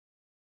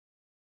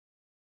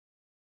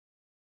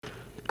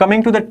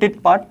Coming to the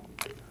teeth part,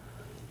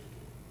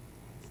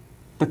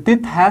 the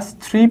teeth has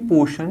three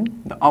portions.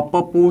 The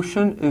upper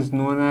portion is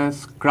known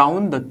as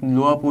crown, the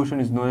lower portion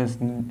is known as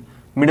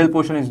middle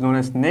portion is known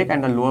as neck,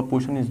 and the lower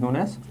portion is known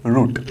as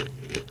root.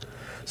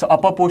 So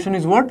upper portion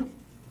is what?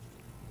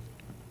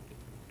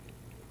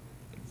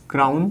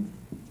 Crown,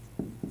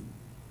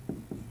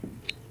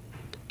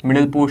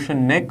 middle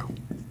portion neck,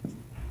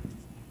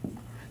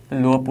 the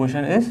lower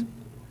portion is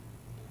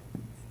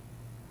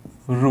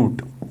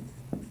root.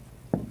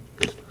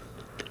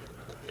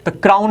 The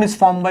crown is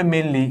formed by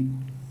mainly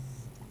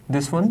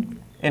this one,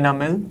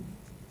 enamel,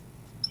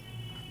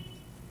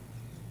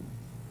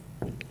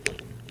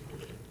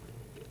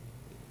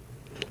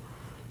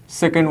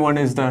 second one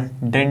is the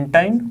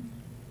dentine,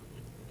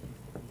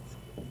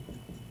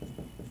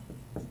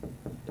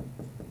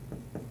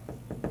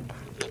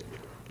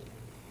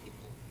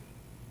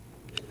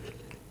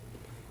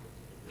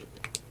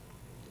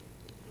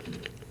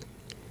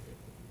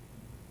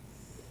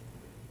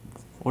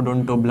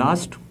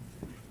 odontoblast,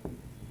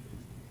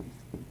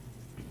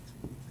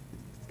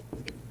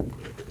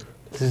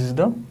 this is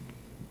the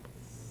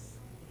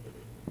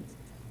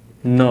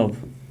nerve.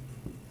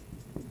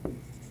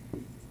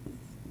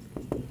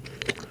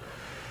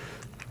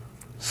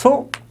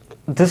 So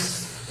this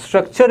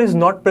structure is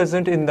not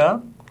present in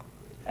the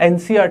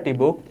NCERT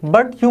book,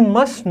 but you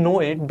must know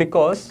it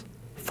because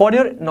for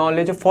your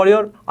knowledge, for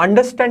your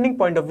understanding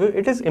point of view,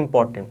 it is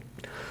important.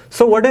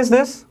 So what is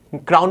this?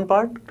 Crown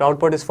part. Crown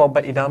part is formed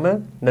by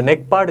enamel. The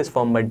neck part is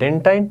formed by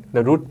dentine.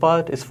 The root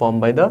part is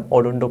formed by the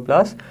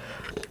odontoblast.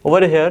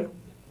 Over here,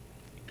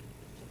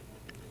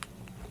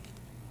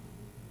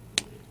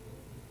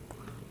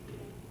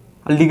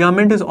 a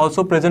ligament is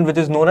also present, which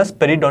is known as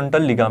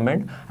periodontal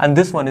ligament, and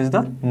this one is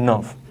the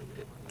nerve.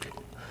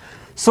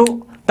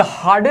 So the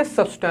hardest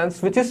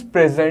substance which is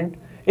present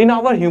in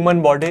our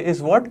human body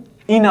is what?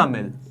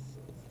 Enamel.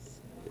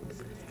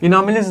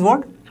 Enamel is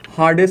what?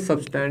 Hardest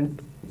substance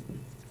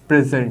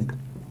present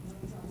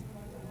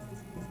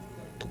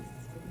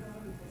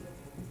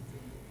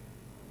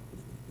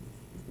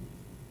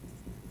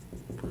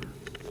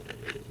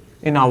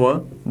in our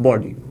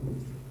body.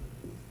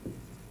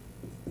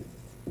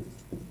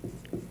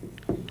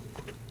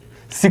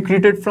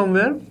 Secreted from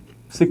where?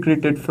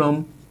 Secreted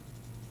from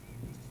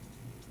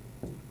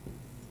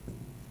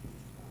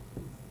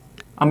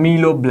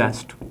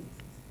ameloblast.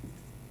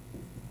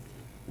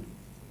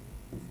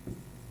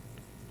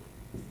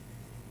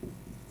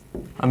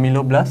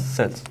 Ameloblast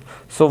cells.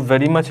 So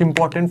very much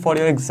important for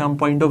your exam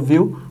point of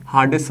view.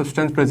 Hardest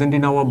substance present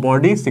in our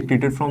body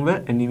secreted from where?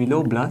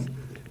 Ameloblast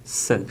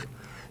cell.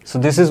 So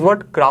this is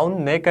what?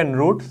 Crown, neck and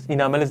root.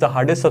 Enamel is the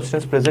hardest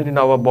substance present in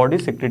our body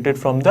secreted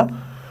from the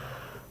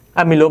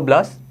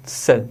ameloblast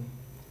cell.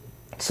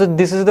 So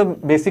this is the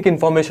basic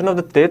information of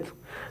the teeth.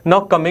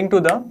 Now coming to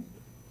the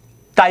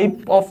type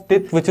of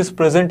teeth which is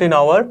present in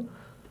our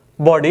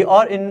body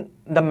or in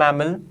the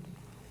mammal.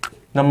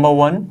 Number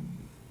one,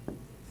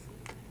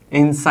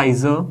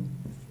 incisor.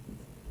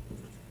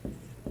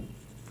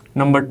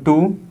 Number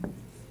two,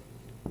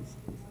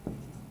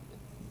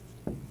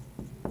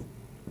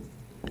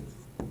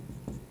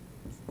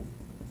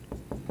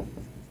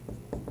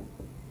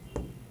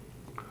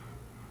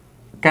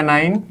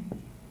 canine.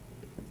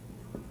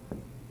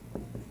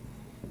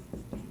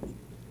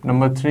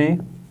 Number three,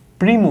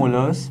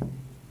 premolars.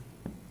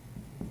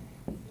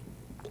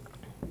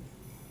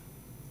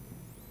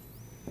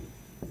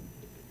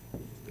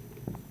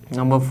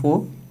 Number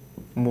four,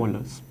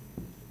 molars.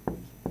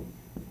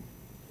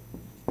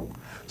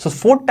 So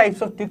four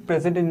types of teeth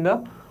present in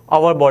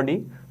our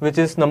body, which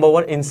is number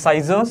one,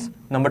 incisors,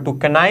 number two,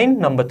 canine,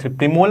 number three,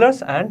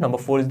 premolars, and number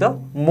four is the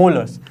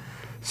molars.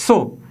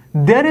 So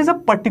there is a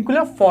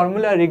particular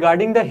formula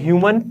regarding the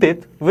human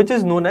teeth which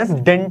is known as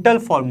dental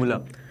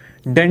formula.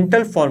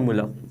 Dental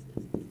formula.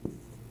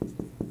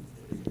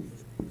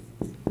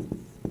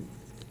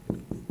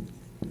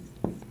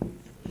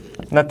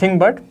 Nothing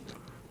but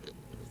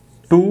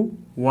 2,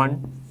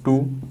 1,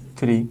 2,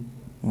 3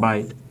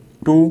 by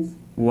 2,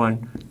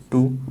 1,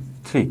 2,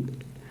 3.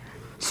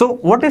 So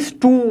what is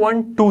 2,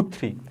 1, 2,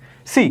 3?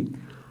 See,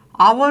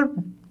 our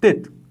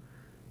teeth,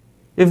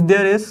 if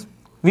there is,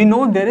 we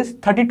know there is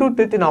 32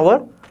 teeth in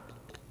our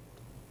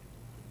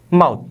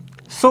mouth.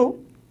 So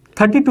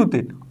 32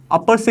 teeth,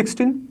 upper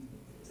 16,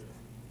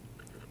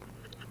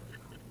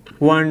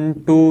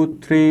 1, 2,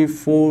 3,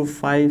 4,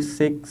 5,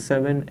 6,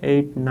 7,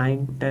 8,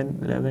 9, 10,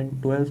 11,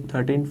 12,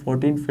 13,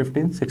 14,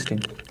 15, 16.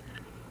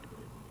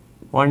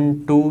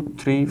 1, 2,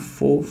 3,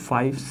 4,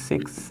 5,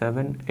 6,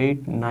 7,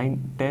 8,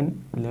 9,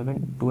 10,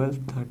 11, 12,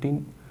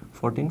 13,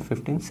 14,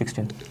 15,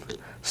 16.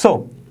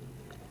 So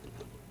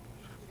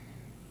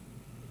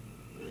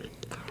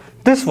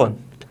this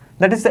one,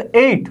 that is the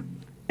 8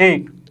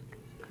 and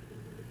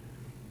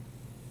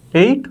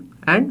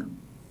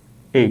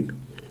 8.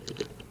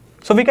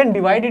 So we can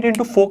divide it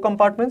into 4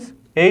 compartments,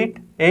 8,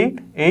 8,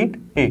 8,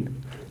 8.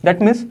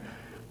 That means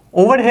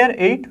over here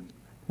 8,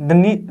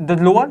 the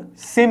lower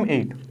same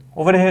 8.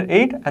 Over here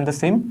 8 and the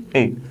same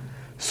 8.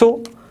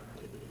 So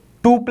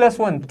 2 plus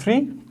 1,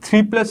 3,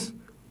 3 plus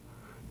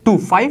 2,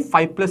 5,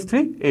 5 plus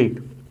 3, 8.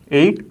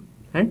 8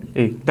 and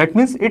 8. That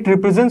means it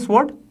represents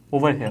what?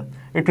 Over here.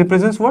 It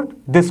represents what?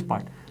 This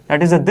part.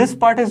 That is, this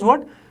part is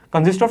what?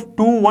 Consists of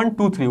 2, 1,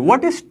 2, 3.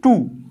 What is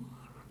 2?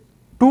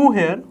 2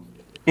 here,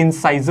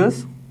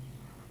 incisors.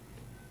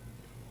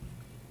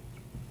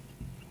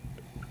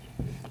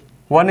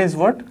 1 is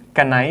what?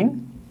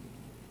 Canine.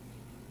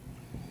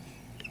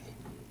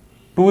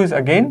 2 is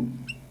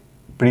again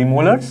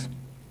premolars.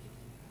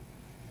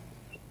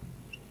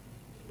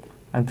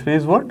 And 3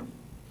 is what?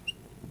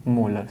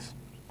 Molars.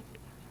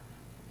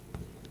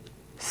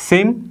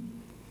 Same.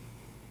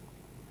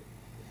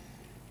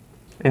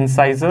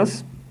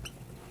 Incisors,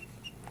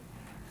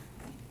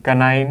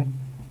 canine,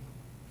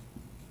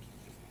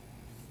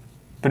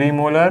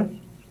 premolar,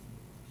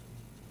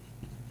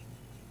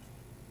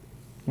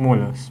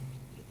 molars.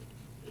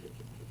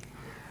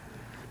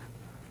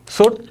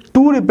 So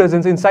 2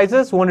 represents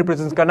incisors, 1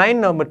 represents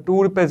canine, number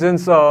 2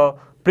 represents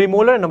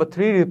premolar, number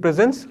 3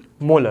 represents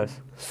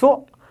molars.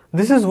 So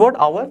this is what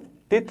our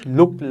teeth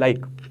look like.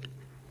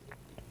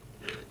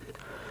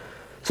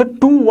 So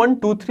 2,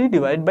 1, 2, 3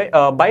 divided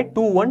by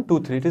 2, 1, 2,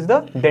 3. It is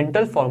the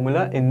dental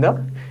formula in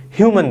the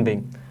human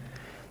being.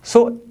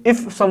 So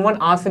if someone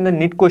asks in the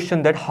NEET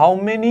question that how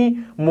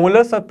many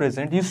molars are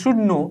present, you should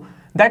know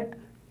that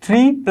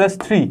 3 plus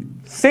 3,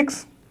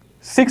 6,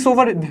 6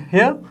 over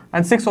here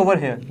and 6 over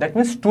here. That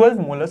means 12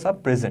 molars are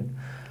present.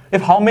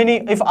 If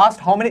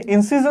asked how many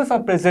incisors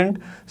are present,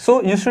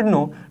 so you should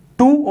know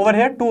 2 over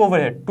here, 2 over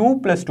here. 2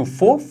 plus 2,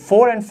 4,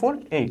 4 and 4,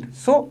 8.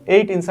 So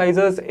 8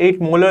 incisors, 8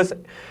 molars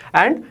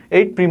and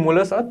 8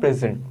 premolars are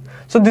present.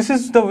 So this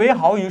is the way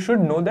how you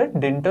should know that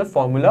dental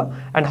formula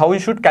and how you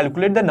should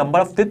calculate the number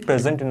of teeth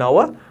present in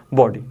our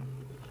body.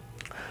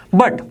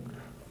 But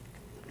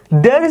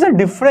there is a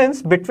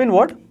difference between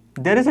what?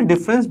 There is a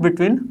difference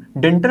between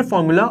dental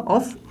formula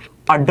of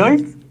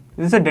adult.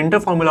 This is a dental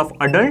formula of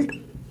adult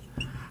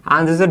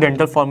and this is a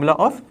dental formula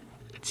of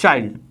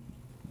child.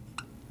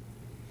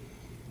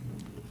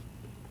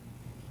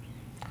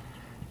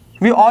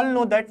 We all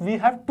know that we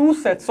have 2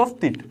 sets of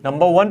teeth.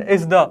 Number 1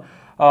 is the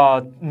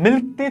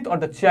milk teeth or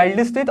the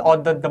childish teeth, or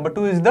the number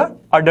 2 is the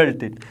adult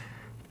teeth.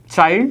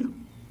 Child,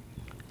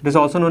 it is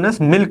also known as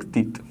milk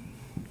teeth.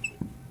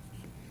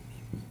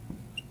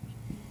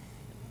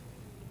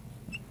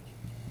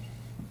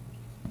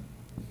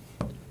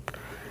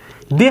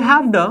 They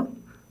have the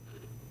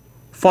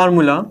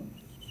formula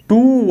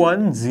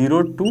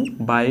 2102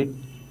 by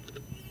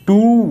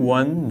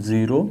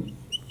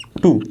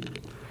 2102.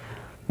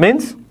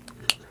 Means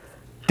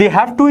they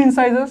have 2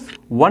 incisors,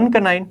 1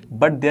 canine,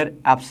 but their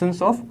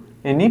absence of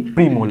any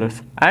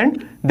premolars,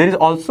 and there is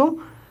also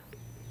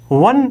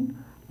 1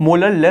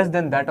 molar less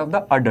than that of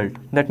the adult.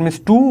 That means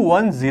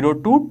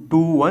 2102,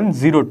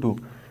 2102.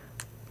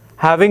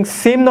 Having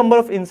same number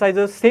of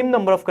incisors, same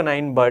number of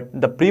canine, but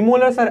the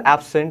premolars are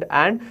absent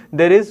and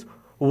there is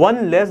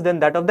 1 less than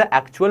that of the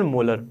actual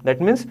molar. That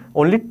means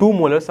only 2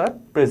 molars are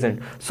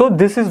present. So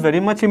this is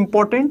very much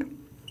important.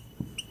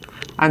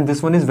 And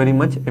this one is very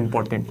much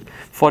important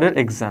for your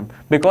exam,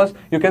 because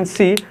you can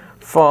see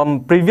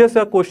from previous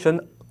year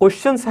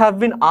questions have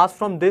been asked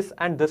from this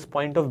and this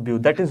point of view.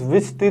 That is,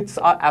 which teeth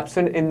are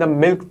absent in the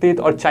milk teeth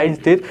or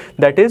child teeth.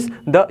 That is,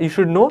 you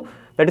should know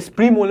that is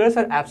premolars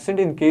are absent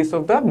in case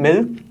of the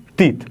milk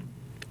teeth.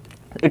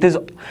 It is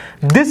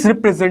this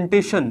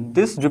representation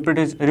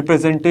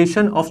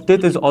of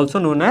teeth is also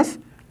known as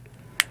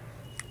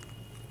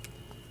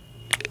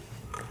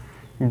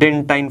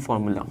dentine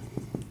formula.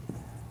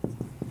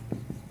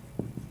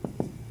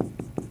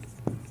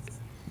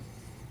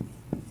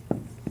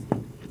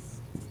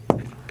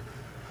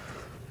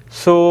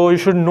 So you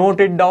should note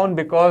it down,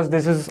 because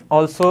this is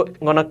also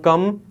gonna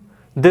come.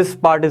 This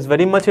part is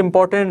very much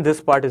important.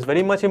 This part is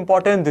very much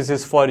important. This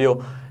is for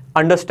your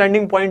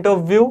understanding point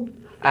of view.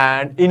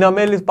 And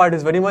enamel part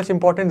is very much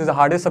important. This is the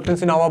hardest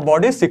substance in our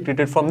body,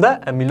 secreted from the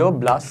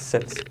amyloblast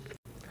cells.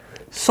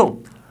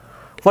 So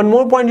one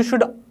more point you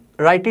should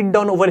write it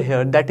down over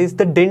here. That is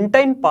the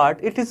dentine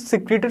part. It is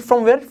secreted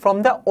from where?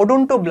 From the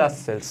odontoblast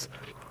cells.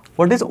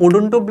 What is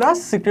odontoblast?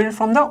 Secreted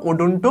from the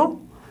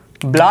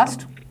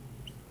odontoblast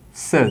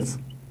cells.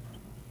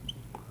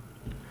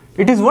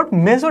 It is what?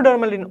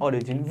 Mesodermal in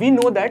origin. We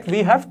know that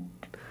we have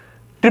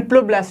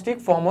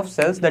triploblastic form of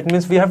cells. That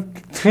means we have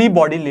 3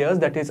 body layers,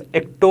 that is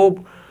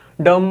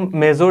ectoderm,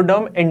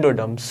 mesoderm,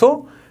 endoderm.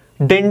 So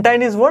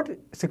dentine is what?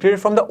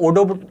 Secreted from the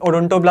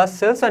odontoblast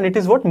cells, and it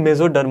is what?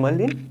 Mesodermal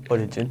in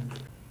origin.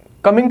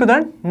 Coming to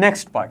the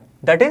next part,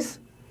 that is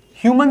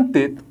human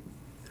teeth.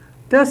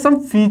 There are some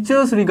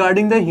features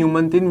regarding the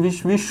human teeth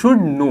which we should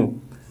know.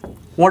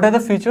 What are the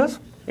features?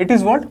 It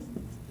is what?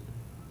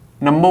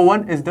 Number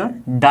 1 is the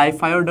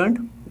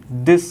diphyodont.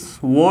 These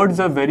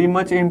words are very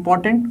much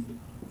important.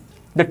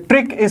 The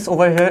trick is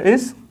over here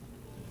is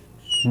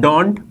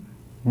don't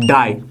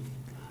die.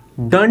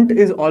 Dunt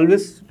is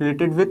always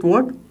related with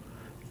what?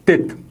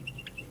 Teeth.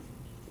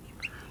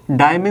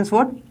 Die means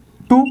what?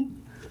 2.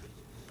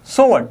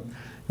 So what?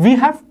 We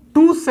have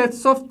 2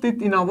 sets of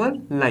teeth in our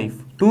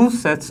life. 2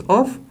 sets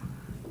of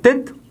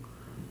teeth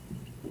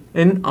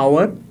in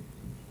our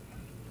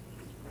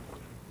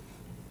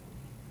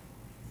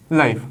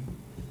life.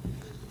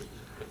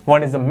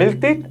 One is the milk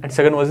teeth and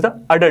second was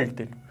the adult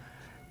teeth.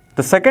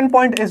 The second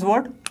point is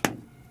what?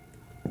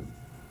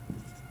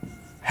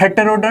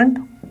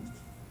 Heterodont.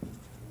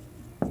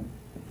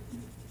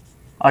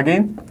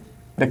 Again,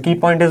 the key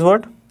point is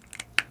what?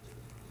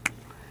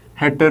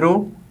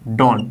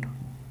 Heterodont.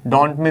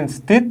 Don't means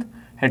teeth,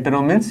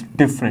 hetero means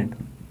different.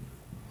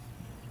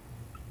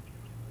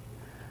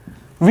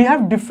 We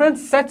have different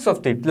sets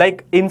of teeth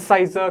like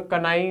incisor,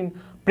 canine,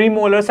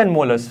 premolars and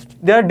molars.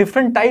 There are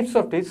different types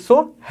of teeth,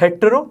 so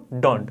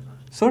heterodont.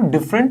 So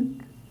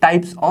different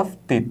types of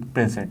teeth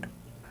present.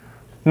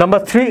 Number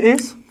 3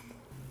 is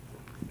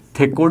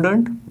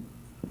thecodont.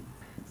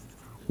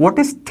 What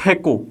is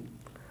theco?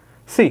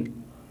 See,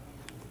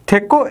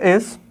 theco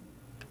is,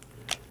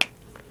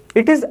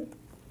 it is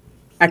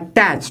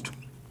attached.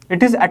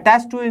 It is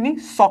attached to any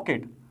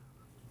socket.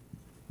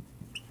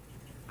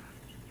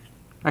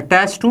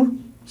 Attached to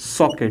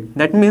socket.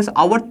 That means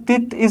our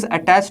teeth is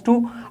attached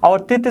to, our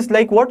teeth is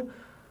like what?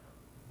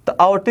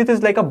 Our teeth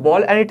is like a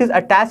ball and it is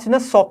attached in a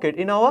socket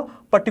in our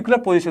particular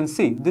position.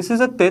 See, this is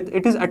a teeth.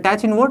 It is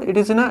attached in what? It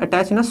is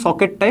attached in a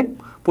socket type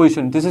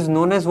position. This is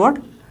known as what?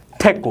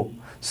 Theco.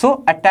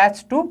 So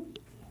attached to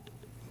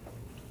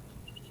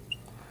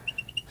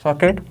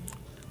socket.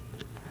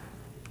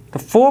 The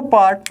fourth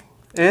part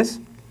is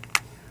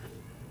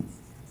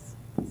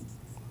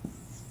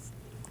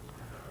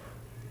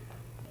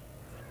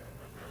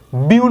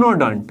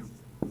bunodont.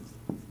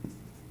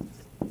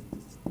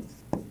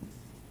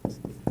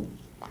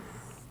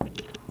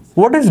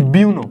 What is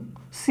buno?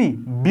 See,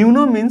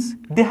 buno means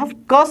they have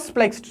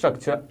cusp-like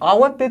structure.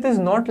 Our teeth is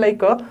not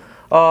like a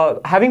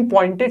having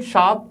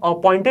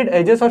pointed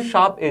edges or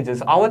sharp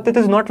edges. Our teeth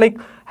is not like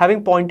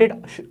having pointed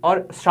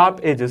or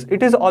sharp edges.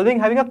 It is always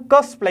having a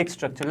cusp-like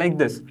structure like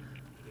this.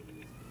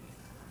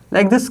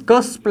 Like this,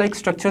 cusp-like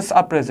structures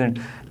are present.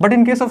 But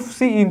in case of,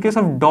 see, in case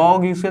of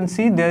dog, you can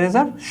see there is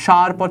a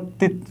sharp or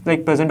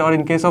teeth-like present. Or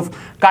in case of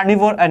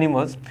carnivore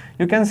animals,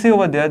 you can see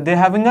over there, they're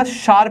having a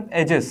sharp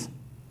edges.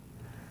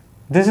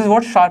 This is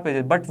what sharp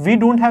edges, but we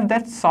don't have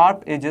that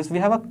sharp edges. We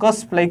have a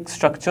cusp-like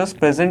structures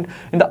present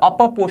in the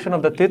upper portion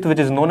of the teeth, which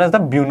is known as the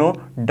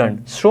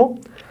bunodont. So,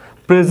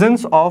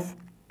 presence of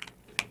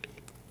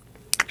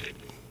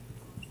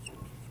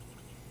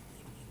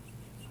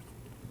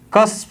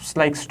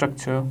cusp-like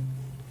structure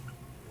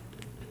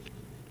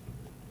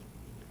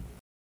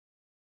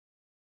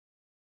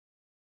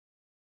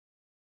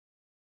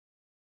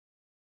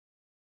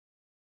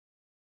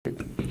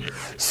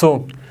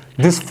so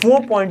this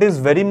 4 point is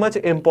very much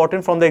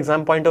important from the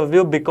exam point of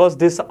view, because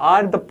these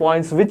are the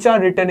points which are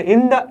written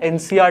in the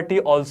NCERT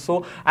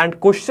also, and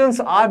questions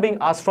are being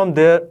asked from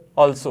there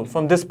also,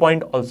 from this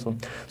point also.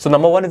 So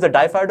number 1 is the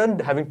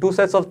diphyodont, having 2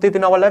 sets of teeth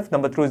in our life.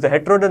 Number 2 is the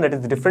heterodont, that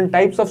is the different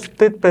types of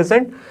teeth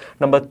present.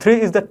 Number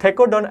 3 is the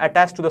thecodont,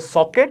 attached to the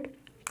socket.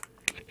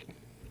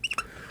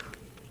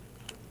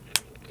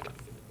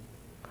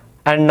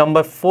 And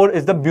number 4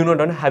 is the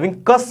bunodont,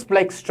 having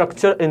cusp-like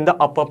structure in the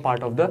upper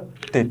part of the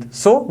teeth.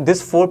 So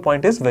this 4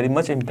 point is very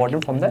much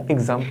important from the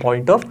exam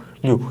point of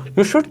view.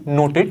 You should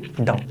note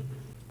it down.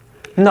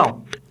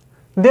 Now,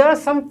 there are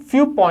some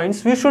few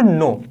points we should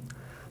know.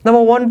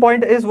 Number 1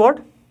 point is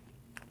what?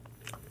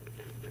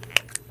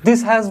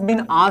 This has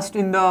been asked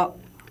in the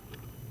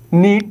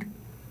NEET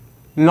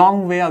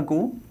long way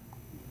ago.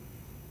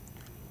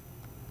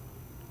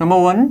 Number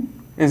 1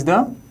 is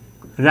the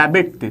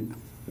rabbit teeth.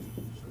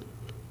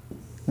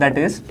 That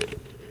is,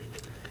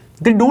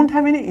 they don't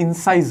have any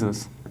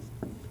incisors.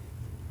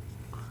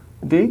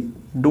 They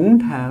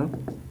don't have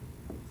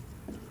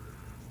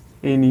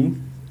any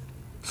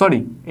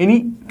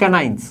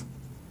canines.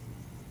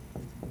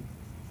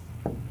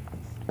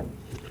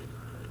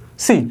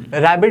 See,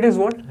 rabbit is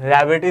what?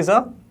 Rabbit is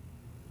a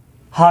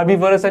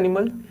herbivorous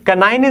animal.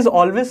 Canine is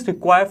always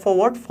required for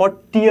what? For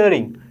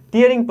tearing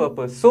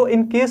purpose. So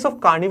in case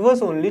of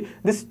carnivores only,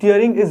 this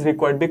tearing is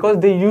required, because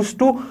they used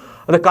to,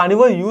 the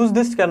carnivore use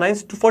these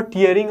canines for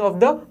tearing of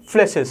the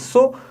fleshes.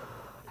 So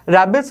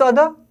rabbits are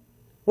the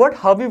what?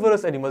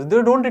 Herbivorous animals.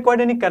 They don't require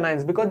any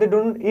canines because they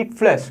don't eat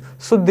flesh.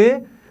 So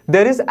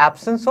there is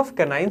absence of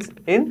canines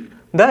in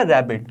the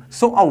rabbit.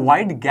 So a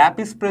wide gap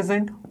is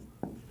present.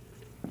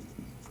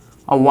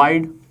 A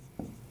wide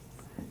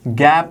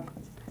gap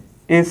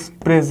is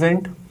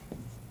present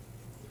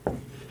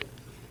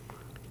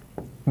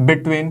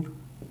between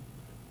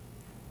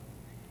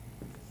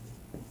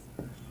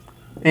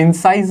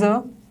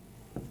incisor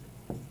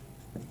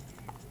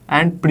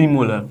and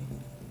premolar,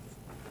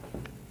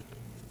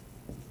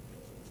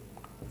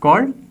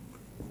 called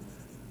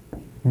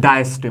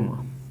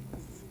diastema.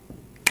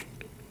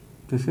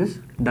 This is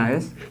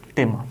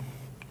diastema.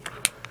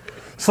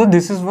 So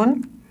this is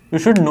one, you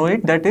should know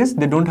it, that is,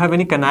 they don't have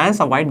any canines.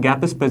 A wide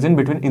gap is present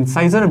between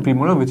incisor and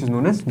premolar, which is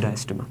known as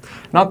diastema.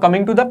 Now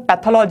coming to the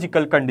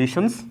pathological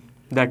conditions,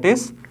 that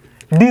is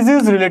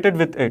disease related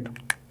with it.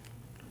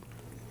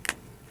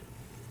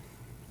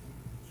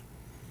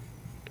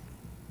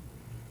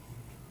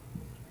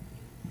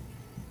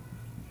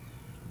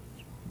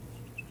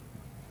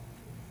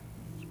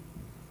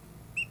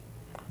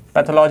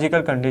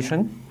 pathological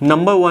condition.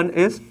 Number 1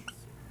 is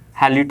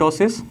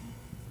halitosis,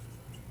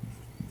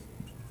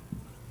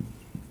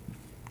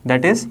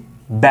 that is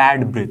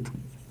bad breath.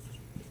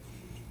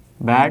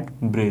 Bad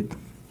breath.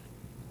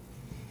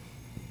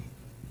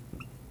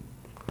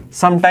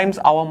 Sometimes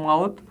our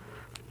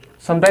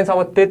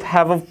teeth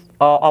have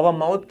our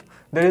mouth,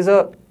 there is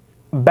a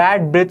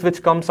bad breath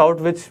which comes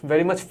out, which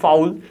very much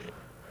foul.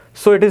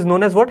 So it is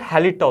known as what?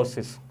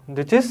 Halitosis,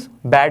 which is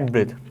bad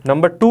breath.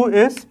 Number 2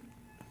 is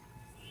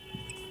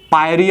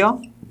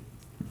pyorrhea.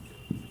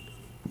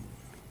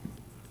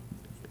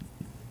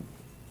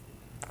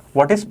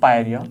 What is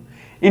pyorrhea?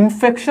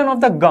 Infection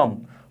of the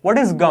gum. What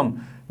is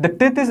gum? The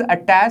teeth is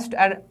attached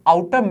and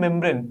outer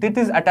membrane. Teeth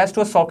is attached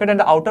to a socket and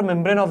the outer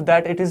membrane of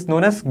that, it is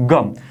known as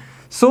gum.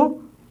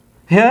 So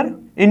here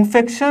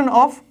infection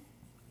of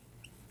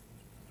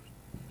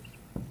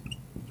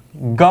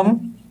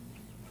gum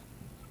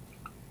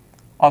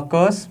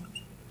occurs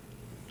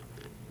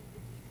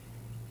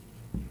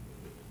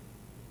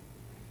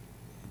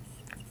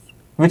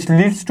which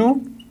leads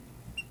to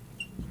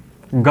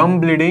gum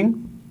bleeding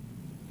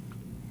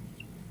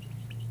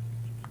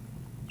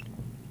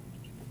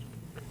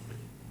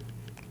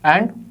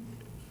and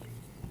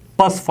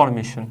pus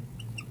formation.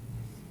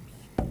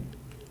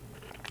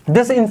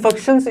 This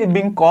infection is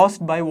being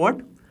caused by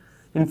what?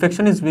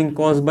 Infection is being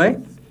caused by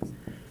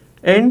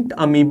ant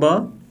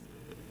amoeba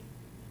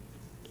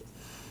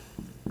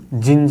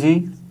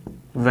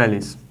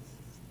gingivalis.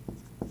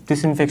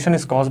 This infection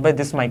is caused by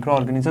this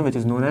microorganism which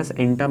is known as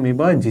ant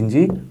amoeba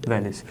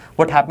gingivalis.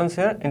 What happens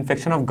here?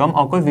 Infection of gum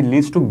occurs which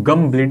leads to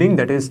gum bleeding,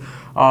 that is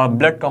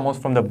blood comes out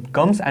from the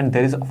gums and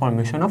there is a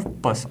formation of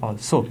pus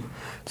also.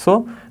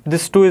 So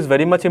this 2 is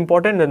very much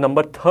important. The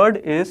number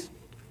 3rd is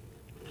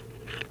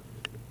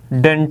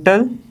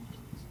dental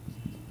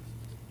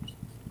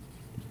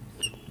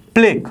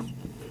plaque.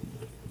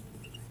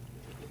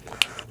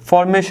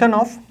 Formation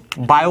of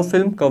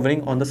biofilm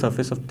covering on the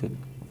surface of teeth.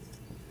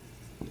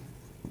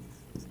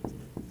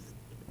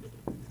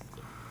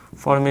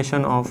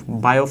 Formation of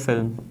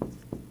biofilm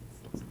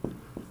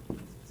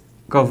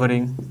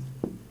covering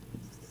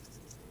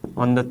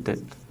on the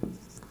teeth.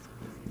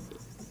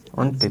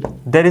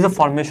 There is a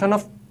formation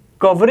of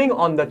covering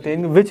on the teeth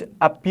which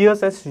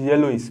appears as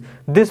yellowish.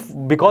 This,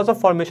 because of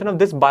formation of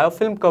this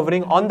biofilm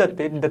covering on the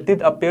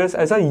teeth appears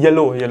as a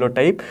yellow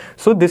type.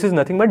 So this is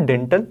nothing but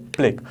dental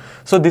plaque.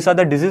 So these are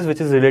the diseases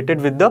which is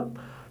related with the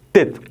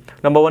teeth.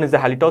 Number 1 is the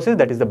halitosis,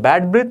 that is the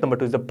bad breath. Number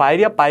 2 is the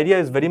pyorrhea. Pyorrhea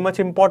is very much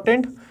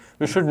important.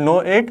 You should know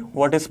it.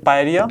 What is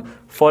pyorrhea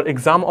for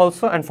exam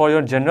also and for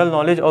your general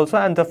knowledge also.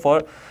 And the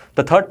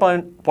third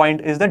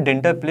point is the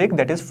dental plaque,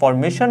 that is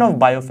formation of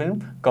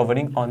biofilm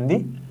covering on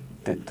the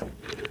teeth.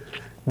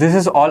 This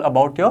is all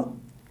about your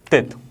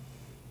teeth.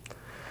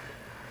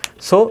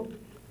 So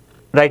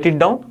write it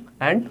down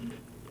and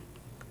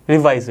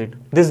revise it.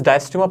 This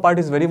diastema part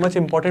is very much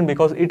important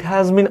because it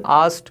has been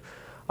asked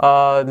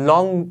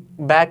long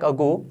back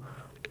ago,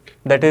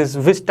 that is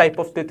which type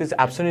of teeth is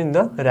absent in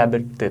the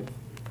rabbit teeth.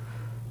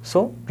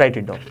 So write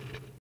it down.